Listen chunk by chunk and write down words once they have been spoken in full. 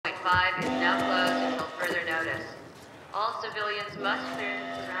5 is now closed until further notice. All civilians must clear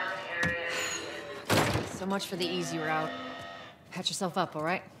the surrounding areas. So much for the easy route. Patch yourself up, all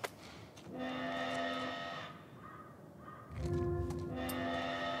right?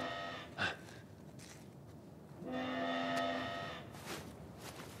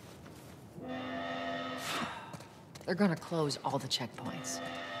 They're gonna close all the checkpoints.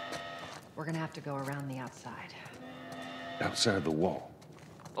 We're gonna have to go around the outside. Outside the wall.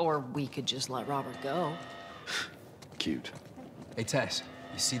 Or we could just let Robert go. Cute. Hey, Tess,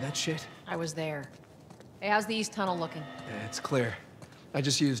 you see that shit? I was there. Hey, how's the east tunnel looking? Yeah, it's clear. I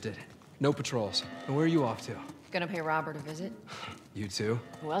just used it. No patrols. And where are you off to? Gonna pay Robert a visit? You too?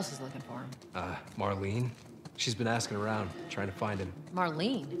 Who else is looking for him? Marlene. She's been asking around, trying to find him.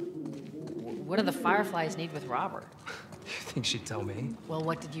 Marlene? What do the Fireflies need with Robert? You think she'd tell me? Well,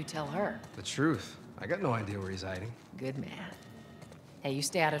 what did you tell her? The truth. I got no idea where he's hiding. Good man. Hey, you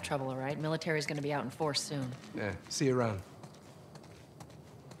stay out of trouble, all right? Military's gonna be out in force soon. Yeah, see you around.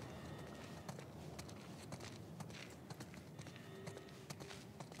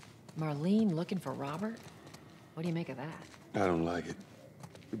 Marlene looking for Robert? What do you make of that? I don't like it.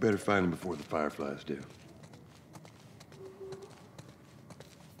 We better find him before the Fireflies do.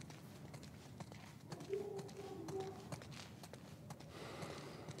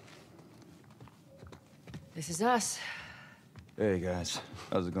 This is us. Hey guys,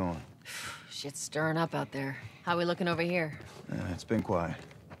 how's it going? Shit's stirring up out there. How we looking over here? It's been quiet.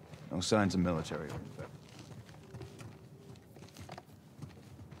 No signs of military.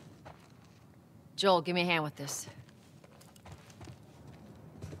 Joel, give me a hand with this.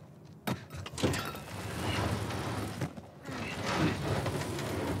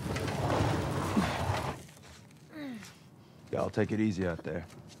 Y'all take it easy out there.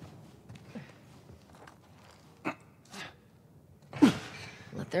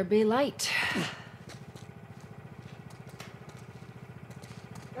 Let there be light.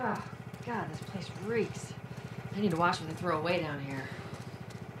 Oh, God, this place reeks. I need to watch what they throw away down here.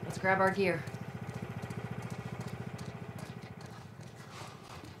 Let's grab our gear.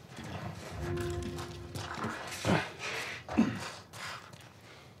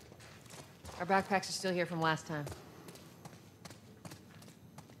 Our backpacks are still here from last time.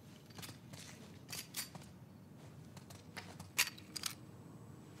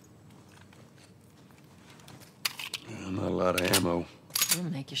 Not a lot of ammo.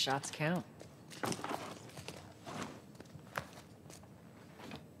 We'll make your shots count.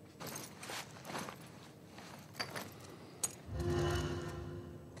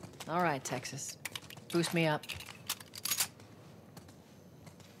 All right, Texas. Boost me up.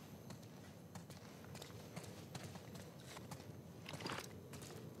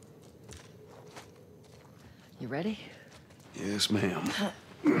 You ready? Yes, ma'am.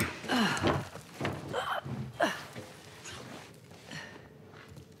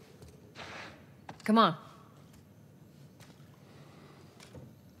 Come on.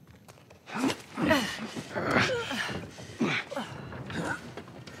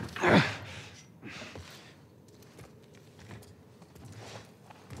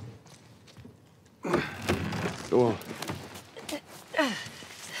 Go on.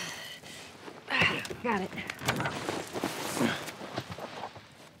 Got it.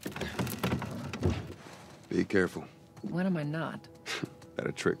 Be careful. When am I not? That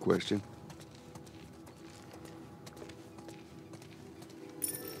a trick question?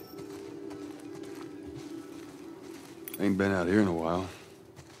 Ain't been out here in a while.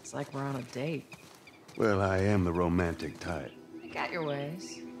 It's like we're on a date. Well, I am the romantic type. You got your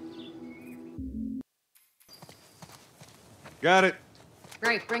ways. Got it.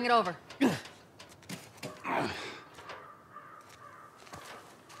 Great, bring it over.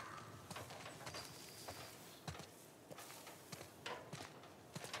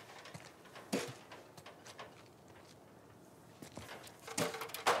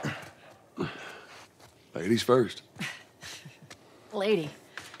 Ladies first. Lady,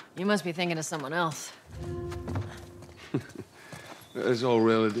 you must be thinking of someone else. That's all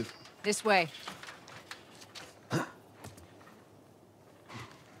relative. This way.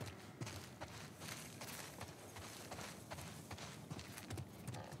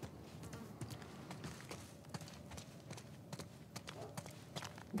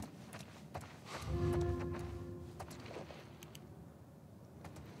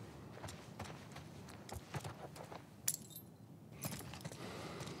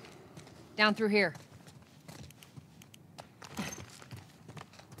 Down through here.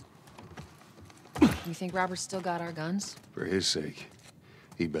 You think Robert's still got our guns? For his sake,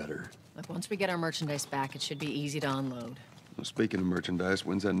 he better. Look, once we get our merchandise back, it should be easy to unload. Well, speaking of merchandise,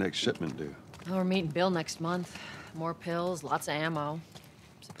 when's that next shipment due? Oh, we're meeting Bill next month. More pills, lots of ammo.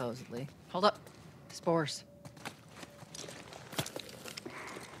 Supposedly. Hold up. Spores.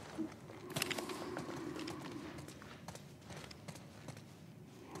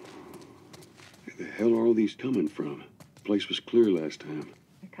 Where the hell are all these coming from? The place was clear last time.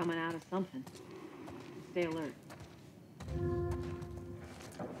 They're coming out of something. Stay alert.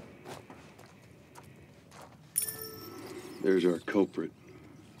 There's our culprit.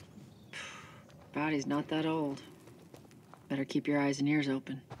 Body's not that old. Better keep your eyes and ears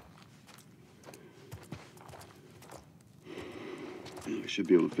open. I should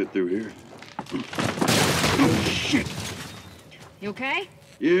be able to fit through here. Oh, shit! You okay?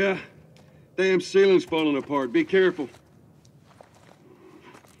 Yeah. Damn ceiling's falling apart. Be careful.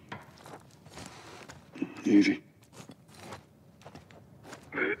 Easy.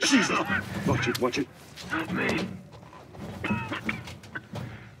 Jesus! Watch it, watch it. Not me.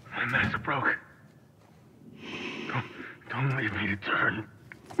 My mask broke. Don't leave me to turn.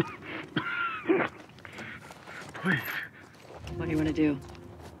 Please. What do you want to do?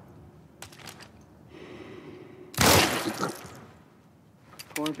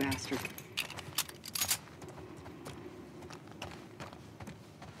 Poor bastard.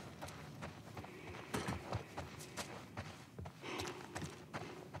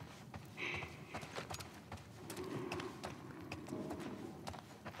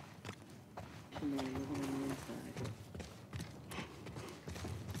 Somebody living on the inside.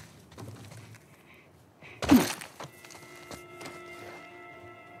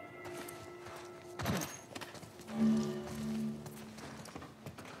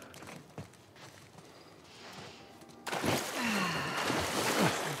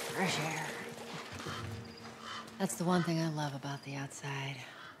 Fresh air. That's the one thing I love about the outside.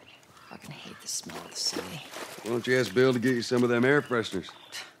 Fucking hate the smell of the city. Why don't you ask Bill to get you some of them air fresheners?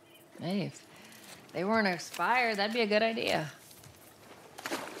 Hey, if they weren't expired, that'd be a good idea.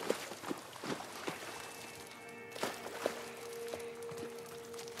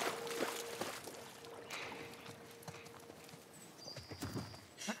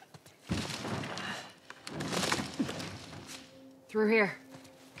 Through here.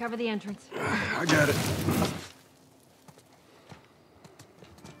 Cover the entrance. I got it.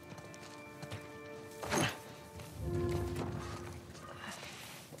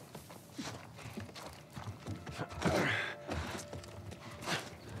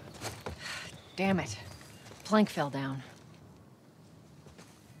 Damn it. Plank fell down.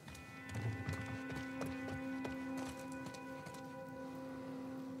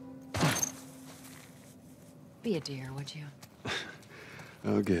 Be a dear, would you?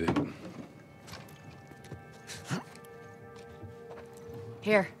 I'll get it.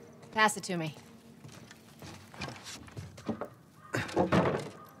 Here, pass it to me.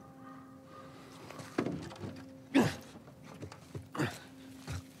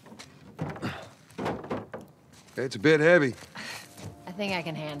 It's a bit heavy. I think I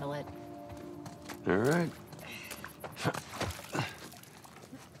can handle it. All right.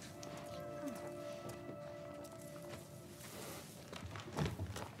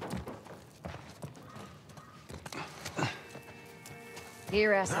 Get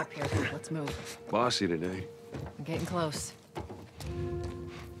your ass up here. Let's move. Bossy today. I'm getting close.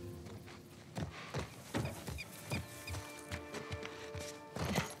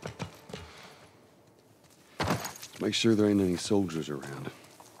 Make sure there ain't any soldiers around.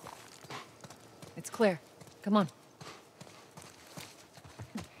 It's clear. Come on.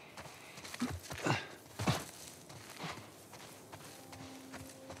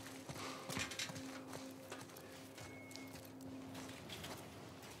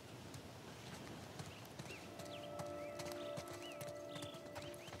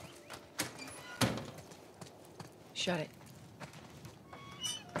 Shut it.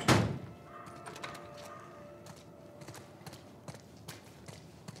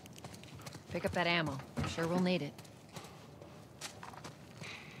 Pick up that ammo. I'm sure we'll need it.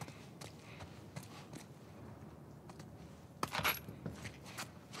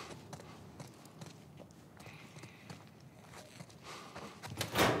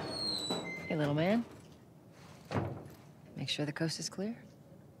 Hey, little man. Make sure the coast is clear.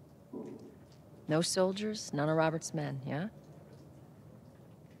 No soldiers, none of Robert's men, yeah?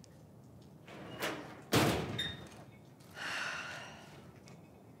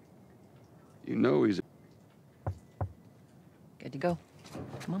 You know he's... Good to go.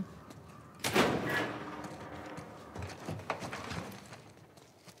 Come on.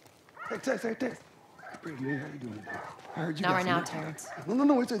 Hey, Tess. Pretty man, how you doing today? I heard you Not got right some now, merchandise. Terrence.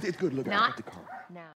 No, it's good. Look, I Not got the car. now.